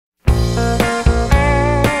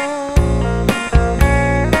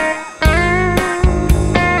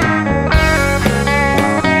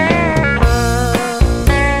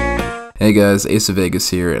Hey guys, Ace of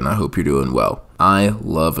Vegas here, and I hope you're doing well. I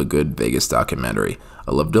love a good Vegas documentary.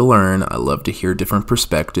 I love to learn, I love to hear different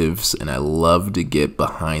perspectives, and I love to get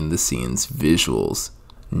behind the scenes visuals.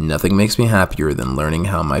 Nothing makes me happier than learning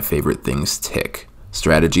how my favorite things tick.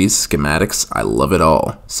 Strategies, schematics, I love it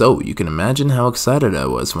all. So you can imagine how excited I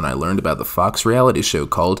was when I learned about the Fox reality show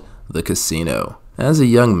called The Casino. As a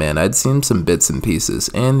young man, I'd seen some bits and pieces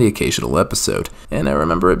and the occasional episode, and I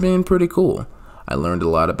remember it being pretty cool. I learned a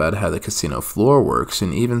lot about how the casino floor works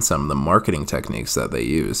and even some of the marketing techniques that they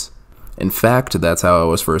use. In fact, that's how I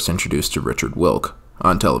was first introduced to Richard Wilk.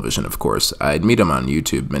 On television, of course. I'd meet him on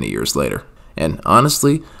YouTube many years later. And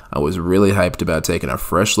honestly, I was really hyped about taking a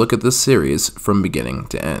fresh look at this series from beginning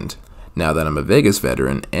to end. Now that I'm a Vegas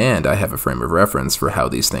veteran and I have a frame of reference for how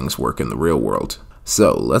these things work in the real world.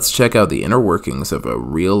 So let's check out the inner workings of a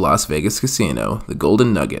real Las Vegas casino, the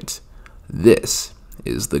Golden Nugget. This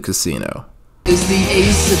is the casino. Is the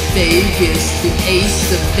Ace of Vegas, the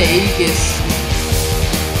Ace of Vegas.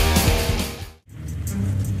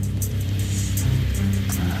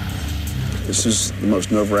 This is the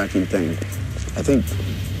most nerve-wracking thing. I think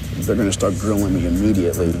they're going to start grilling me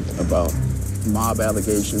immediately about mob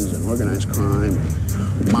allegations and organized crime,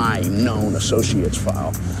 my known associates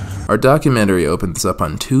file. Our documentary opens up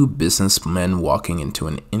on two businessmen walking into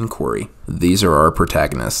an inquiry. These are our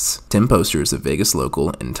protagonists. Tim Poster is a Vegas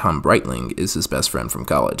local, and Tom Breitling is his best friend from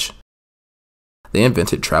college. They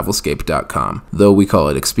invented Travelscape.com, though we call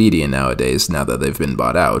it Expedia nowadays now that they've been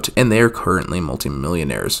bought out, and they are currently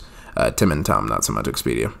multimillionaires. Tim and Tom, not so much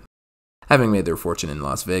Expedia. Having made their fortune in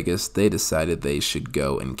Las Vegas, they decided they should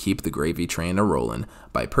go and keep the gravy train a-rollin'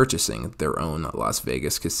 by purchasing their own Las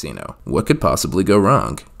Vegas casino. What could possibly go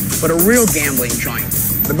wrong? But a real gambling joint,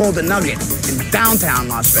 the Golden Nugget, in downtown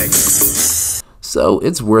Las Vegas. So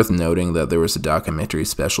it's worth noting that there was a documentary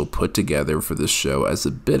special put together for this show as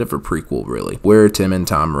a bit of a prequel really, where Tim and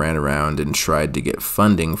Tom ran around and tried to get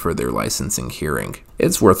funding for their licensing hearing.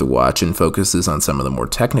 It's worth a watch and focuses on some of the more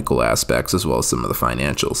technical aspects as well as some of the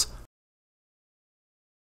financials.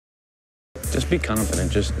 Just be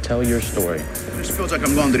confident, just tell your story. It just feels like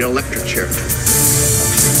I'm going to the electric chair.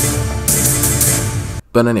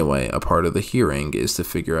 But anyway, a part of the hearing is to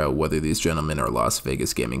figure out whether these gentlemen are Las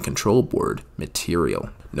Vegas Gaming Control Board material.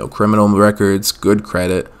 No criminal records, good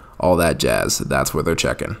credit, all that jazz, that's what they're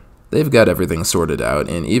checking. They've got everything sorted out,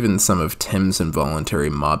 and even some of Tim's involuntary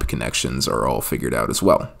mob connections are all figured out as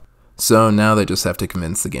well. So now they just have to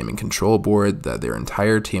convince the Gaming Control Board that their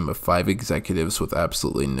entire team of 5 executives with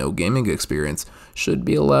absolutely no gaming experience should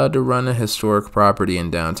be allowed to run a historic property in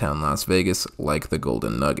downtown Las Vegas like the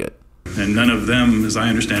Golden Nugget. And none of them, as I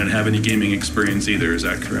understand it, have any gaming experience either, is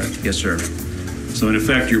that correct? Yes, sir. So in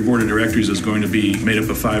effect, your board of directors is going to be made up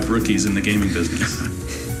of 5 rookies in the gaming business.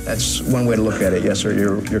 That's one way to look at it. Yes, sir,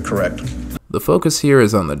 you're correct. The focus here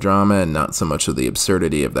is on the drama and not so much of the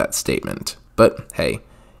absurdity of that statement. But hey,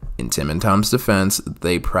 in Tim and Tom's defense,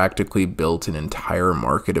 they practically built an entire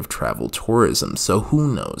market of travel tourism, so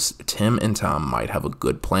who knows, Tim and Tom might have a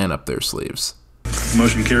good plan up their sleeves. The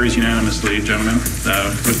motion carries unanimously, gentlemen.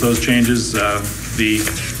 With those changes,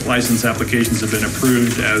 the license applications have been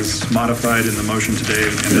approved as modified in the motion today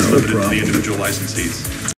and as limited to the individual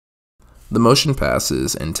licensees. The motion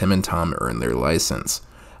passes and Tim and Tom earn their license.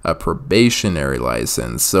 A probationary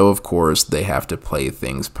license, so of course they have to play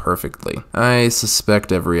things perfectly. I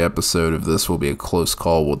suspect every episode of this will be a close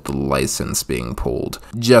call with the license being pulled,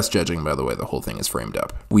 just judging by the way the whole thing is framed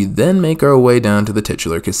up. We then make our way down to the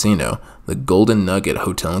titular casino, the Golden Nugget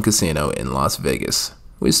Hotel and Casino in Las Vegas.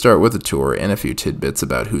 We start with a tour and a few tidbits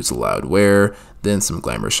about who's allowed where, then some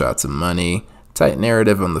glamour shots of money, tight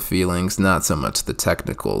narrative on the feelings, not so much the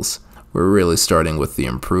technicals. We're really starting with the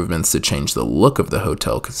improvements to change the look of the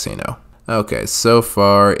hotel casino. Okay, so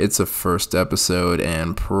far it's a first episode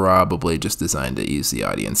and probably just designed to ease the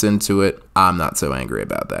audience into it. I'm not so angry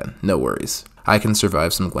about that, no worries. I can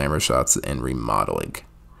survive some glamour shots and remodeling.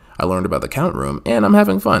 I learned about the count room and I'm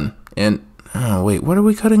having fun. And, oh wait, what are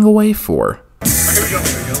we cutting away for? Here we go.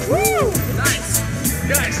 Woo! Nice.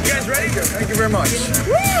 Guys, you guys ready? Thank you very much.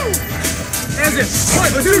 Woo! As it.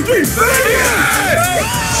 1, 2, 3,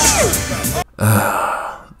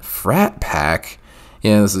 Frat pack?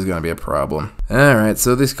 Yeah, this is gonna be a problem. Alright,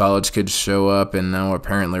 so these college kids show up and now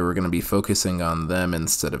apparently we're gonna be focusing on them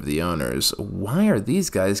instead of the owners. Why are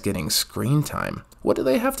these guys getting screen time? What do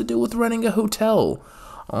they have to do with running a hotel?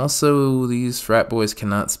 Also, these frat boys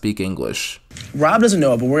cannot speak English. Rob doesn't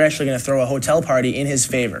know it, but we're actually going to throw a hotel party in his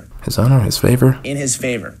favor. His honor, his favor? In his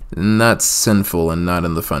favor. And that's sinful and not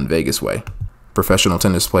in the fun Vegas way. Professional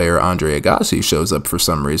tennis player Andre Agassi shows up for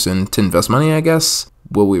some reason to invest money, I guess.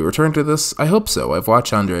 Will we return to this? I hope so. I've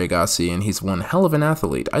watched Andre Agassi and he's one hell of an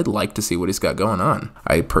athlete. I'd like to see what he's got going on.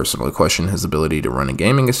 I personally question his ability to run a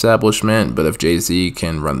gaming establishment, but if Jay-Z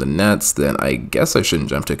can run the Nets, then I guess I shouldn't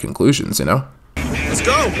jump to conclusions, you know? Let's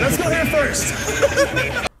go! Let's go here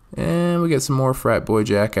first! And we get some more frat boy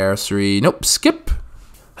jackassery. Nope, skip!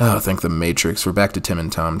 Oh, thank the Matrix. We're back to Tim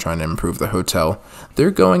and Tom trying to improve the hotel. They're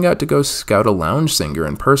going out to go scout a lounge singer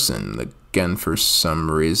in person. Again, for some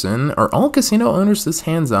reason. Are all casino owners this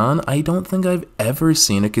hands-on? I don't think I've ever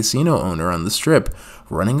seen a casino owner on the Strip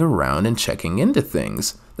running around and checking into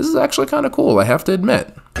things. This is actually kind of cool, I have to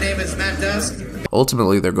admit. My name is Matt Dusk.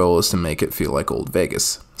 Ultimately, their goal is to make it feel like old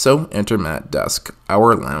Vegas. So, enter Matt Dusk,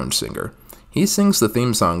 our lounge singer. He sings the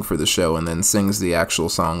theme song for the show and then sings the actual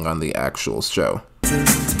song on the actual show.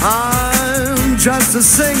 I'm just a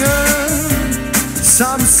singer,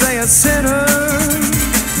 some say a sinner.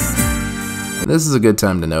 This is a good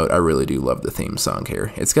time to note, I really do love the theme song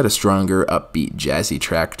here. It's got a stronger, upbeat, jazzy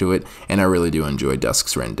track to it, and I really do enjoy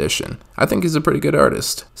Dusk's rendition. I think he's a pretty good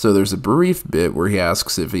artist. So there's a brief bit where he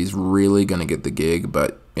asks if he's really gonna get the gig,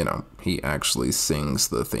 but, you know, he actually sings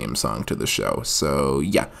the theme song to the show. So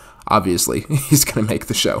yeah, obviously, he's gonna make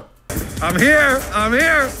the show. I'm here! I'm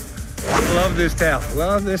here! Love this town.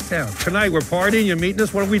 Love this town. Tonight we're partying, you're meeting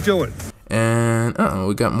us, what are we doing? And,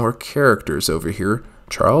 we got more characters over here.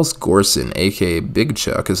 Charles Gorson, aka Big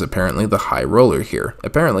Chuck, is apparently the high roller here.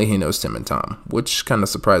 Apparently he knows Tim and Tom, which kind of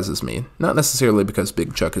surprises me. Not necessarily because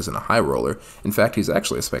Big Chuck isn't a high roller. In fact, he's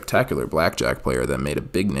actually a spectacular blackjack player that made a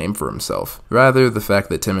big name for himself. Rather, the fact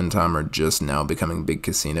that Tim and Tom are just now becoming big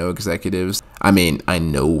casino executives. I mean, I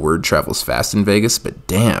know word travels fast in Vegas, but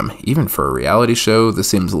damn, even for a reality show, this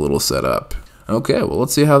seems a little set up. Okay, well,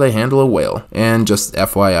 let's see how they handle a whale. And just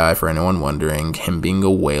FYI for anyone wondering, him being a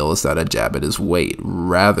whale is not a jab at his weight.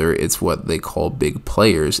 Rather, it's what they call big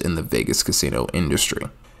players in the Vegas casino industry.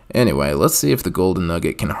 Anyway, let's see if the Golden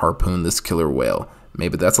Nugget can harpoon this killer whale.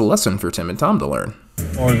 Maybe that's a lesson for Tim and Tom to learn.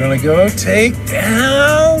 We're gonna go take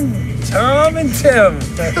down Tom and Tim.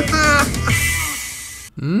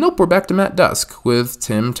 Nope, we're back to Matt Dusk with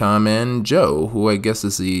Tim, Tom, and Joe, who I guess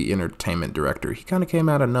is the entertainment director. He kind of came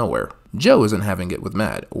out of nowhere. Joe isn't having it with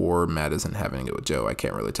Matt, or Matt isn't having it with Joe, I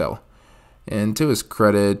can't really tell. And to his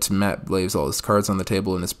credit, Matt lays all his cards on the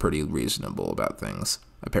table and is pretty reasonable about things.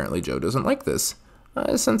 Apparently Joe doesn't like this.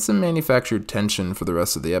 I sense some manufactured tension for the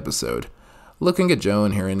rest of the episode. Looking at Joe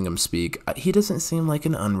and hearing him speak, he doesn't seem like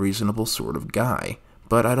an unreasonable sort of guy.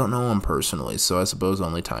 But I don't know him personally, so I suppose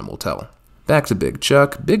only time will tell. Back to Big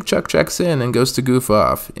Chuck. Big Chuck checks in and goes to goof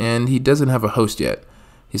off, and he doesn't have a host yet.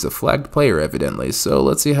 He's a flagged player, evidently, so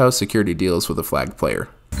let's see how security deals with a flagged player.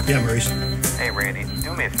 Yeah, Maurice. Hey, Randy,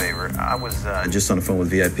 do me a favor. I was just on the phone with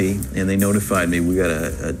VIP, and they notified me we got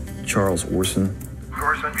a Charles Orson.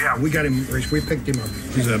 Orson? Yeah, we got him, Maurice. We picked him up.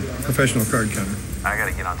 He's a professional card counter. I got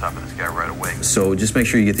to get on top of this guy right away. So just make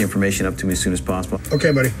sure you get the information up to me as soon as possible.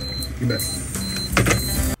 Okay, buddy. You bet.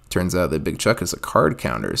 Turns out that Big Chuck is a card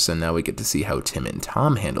counter, so now we get to see how Tim and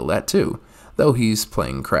Tom handle that too, though he's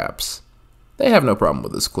playing craps. They have no problem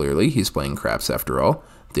with this, clearly. He's playing craps after all.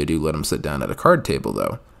 They do let him sit down at a card table,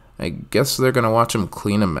 though. I guess they're going to watch him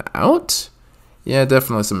clean him out? Yeah,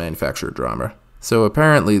 definitely some manufactured drama. So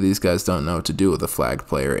apparently these guys don't know what to do with a flagged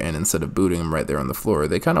player, and instead of booting him right there on the floor,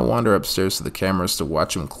 they kind of wander upstairs to the cameras to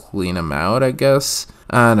watch him clean him out, I guess?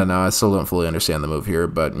 I don't know, I still don't fully understand the move here,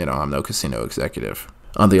 but, you know, I'm no casino executive.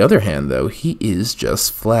 On the other hand, though, he is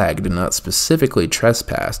just flagged and not specifically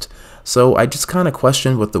trespassed, so I just kind of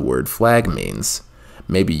questioned what the word flag means.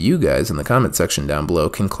 Maybe you guys in the comment section down below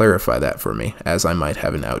can clarify that for me, as I might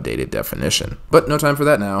have an outdated definition. But no time for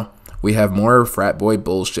that now. We have more frat boy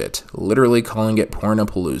bullshit, literally calling it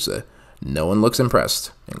Pornopalooza. No one looks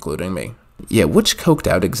impressed, including me. Yeah, which coked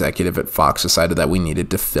out executive at Fox decided that we needed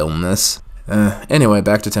to film this? Anyway,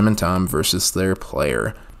 back to Tim and Tom versus their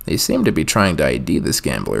player. They seem to be trying to ID this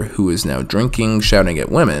gambler, who is now drinking, shouting at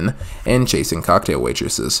women, and chasing cocktail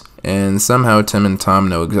waitresses. And somehow Tim and Tom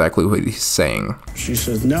know exactly what he's saying. She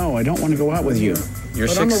says, no, I don't want to go out with you.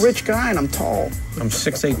 I'm a rich guy and I'm tall. I'm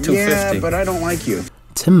 6'8", 250. Yeah, but I don't like you.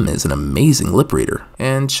 Tim is an amazing lip reader.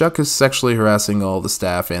 And Chuck is sexually harassing all the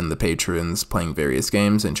staff and the patrons, playing various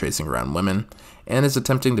games and chasing around women, and is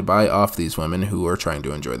attempting to buy off these women who are trying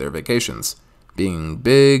to enjoy their vacations, being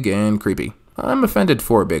big and creepy. I'm offended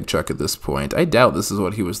for Big Chuck at this point. I doubt this is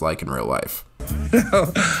what he was like in real life.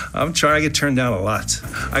 No, I'm trying to get turned down a lot.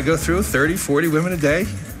 I go through 30, 40 women a day,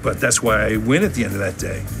 but that's why I win at the end of that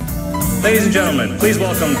day. Ladies and gentlemen, please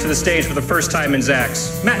welcome to the stage for the first time in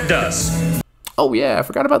Zax, Matt Dusk. Oh yeah, I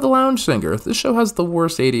forgot about the lounge singer. This show has the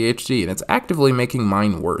worst ADHD, and it's actively making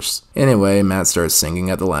mine worse. Anyway, Matt starts singing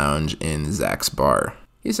at the lounge in Zach's bar.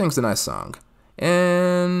 He sings a nice song.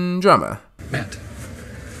 And drama. Matt.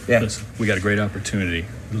 Yeah. Listen, we got a great opportunity.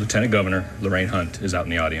 Lieutenant Governor Lorraine Hunt is out in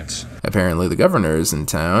the audience. Apparently the governor is in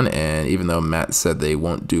town, and even though Matt said they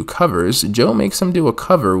won't do covers, Joe makes him do a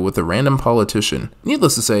cover with a random politician.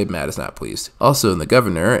 Needless to say, Matt is not pleased. Also, the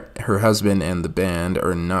governor, her husband, and the band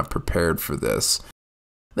are not prepared for this.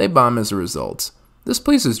 They bomb as a result. This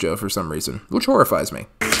pleases Joe for some reason, which horrifies me.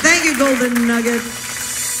 Thank you, Golden Nugget.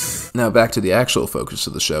 Now back to the actual focus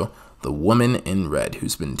of the show. The woman in red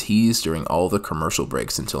who's been teased during all the commercial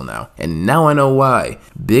breaks until now. And now I know why.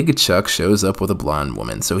 Big Chuck shows up with a blonde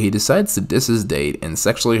woman, so he decides to diss his date and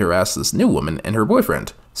sexually harass this new woman and her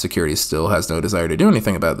boyfriend. Security still has no desire to do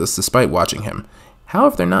anything about this despite watching him. How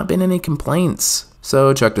have there not been any complaints?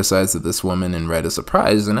 So Chuck decides that this woman in red is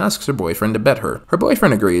surprised and asks her boyfriend to bet her. Her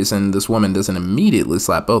boyfriend agrees, and this woman doesn't immediately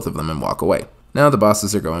slap both of them and walk away. Now the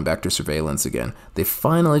bosses are going back to surveillance again. They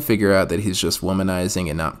finally figure out that he's just womanizing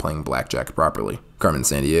and not playing blackjack properly. Carmen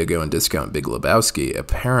Sandiego and Discount Big Lebowski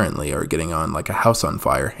apparently are getting on like a house on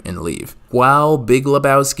fire and leave. While Big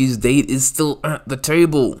Lebowski's date is still at the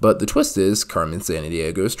table. But the twist is Carmen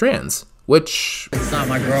Sandiego is trans, which... It's not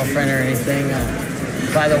my girlfriend or anything.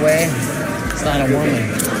 By the way, it's not a woman.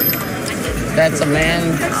 That's a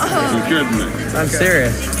man. You're kidding me. I'm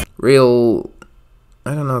serious. Real...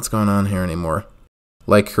 I don't know what's going on here anymore.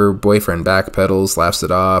 Like her boyfriend backpedals, laughs it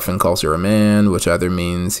off, and calls her a man, which either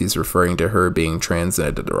means he's referring to her being trans in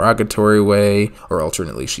a derogatory way, or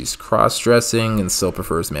alternately she's cross-dressing and still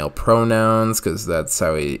prefers male pronouns because that's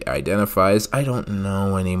how he identifies. I don't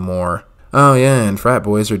know anymore. Oh yeah, and frat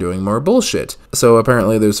boys are doing more bullshit. So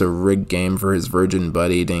apparently there's a rigged game for his virgin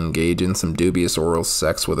buddy to engage in some dubious oral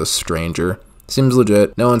sex with a stranger. Seems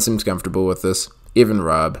legit. No one seems comfortable with this. Even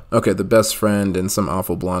Rob. Okay, the best friend and some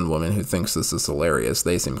awful blonde woman who thinks this is hilarious.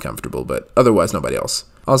 They seem comfortable, but otherwise nobody else.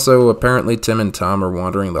 Also, apparently Tim and Tom are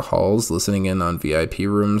wandering the halls, listening in on VIP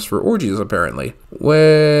rooms for orgies, apparently.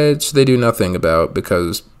 Which they do nothing about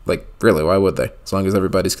because, like, really, why would they? As long as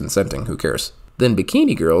everybody's consenting, who cares? Then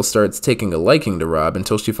Bikini Girl starts taking a liking to Rob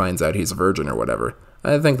until she finds out he's a virgin or whatever.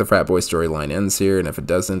 I think the frat boy storyline ends here, and if it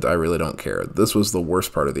doesn't, I really don't care. This was the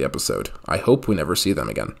worst part of the episode. I hope we never see them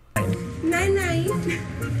again. Night-night.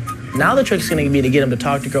 Now the trick's gonna be to get him to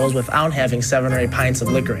talk to girls without having 7 or 8 pints of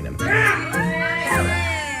liquor in him.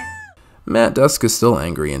 Matt Dusk is still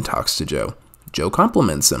angry and talks to Joe. Joe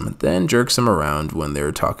compliments him, then jerks him around when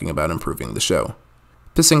they're talking about improving the show.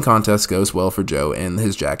 Pissing contest goes well for Joe, and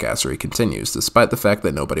his jackassery continues, despite the fact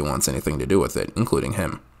that nobody wants anything to do with it, including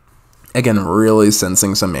him. Again, really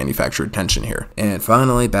sensing some manufactured tension here. And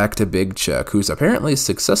finally, back to Big Chuck, who's apparently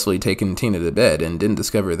successfully taken Tina to bed and didn't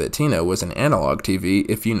discover that Tina was an analog TV,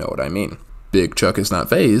 if you know what I mean. Big Chuck is not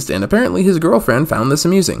fazed, and apparently his girlfriend found this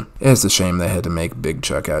amusing. It's a shame they had to make Big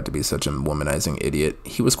Chuck out to be such a womanizing idiot.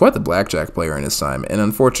 He was quite the blackjack player in his time, and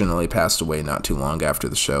unfortunately passed away not too long after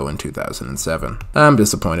the show in 2007. I'm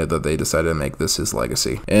disappointed that they decided to make this his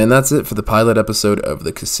legacy. And that's it for the pilot episode of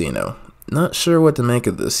The Casino. Not sure what to make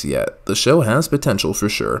of this yet. The show has potential for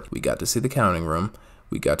sure. We got to see the counting room,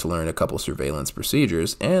 we got to learn a couple surveillance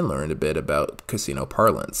procedures, and learned a bit about casino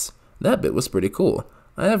parlance. That bit was pretty cool.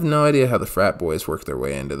 I have no idea how the frat boys worked their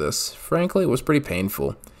way into this. Frankly, it was pretty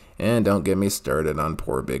painful. And don't get me started on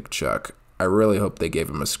poor Big Chuck. I really hope they gave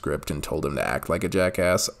him a script and told him to act like a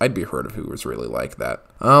jackass. I'd be hurt if he was really like that.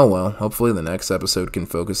 Oh well, hopefully the next episode can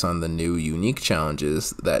focus on the new, unique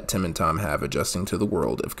challenges that Tim and Tom have adjusting to the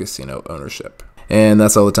world of casino ownership. And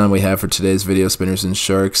that's all the time we have for today's video, Spinners and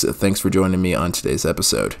Sharks. Thanks for joining me on today's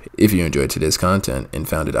episode. If you enjoyed today's content and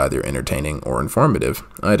found it either entertaining or informative,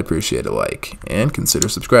 I'd appreciate a like, and consider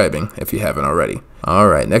subscribing if you haven't already.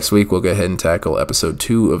 Alright, next week we'll go ahead and tackle episode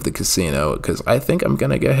 2 of The Casino, because I think I'm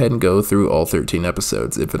going to go ahead and go through all 13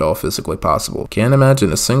 episodes, if at all physically possible. Can't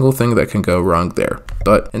imagine a single thing that can go wrong there.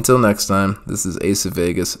 But until next time, this is Ace of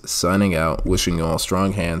Vegas signing out, wishing you all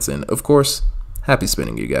strong hands, and of course, happy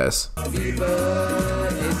spinning, you guys. Viva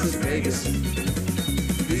Ace of Vegas.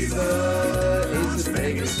 Viva Ace of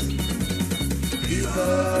Vegas.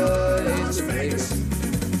 Viva Ace of Vegas.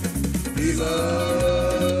 Viva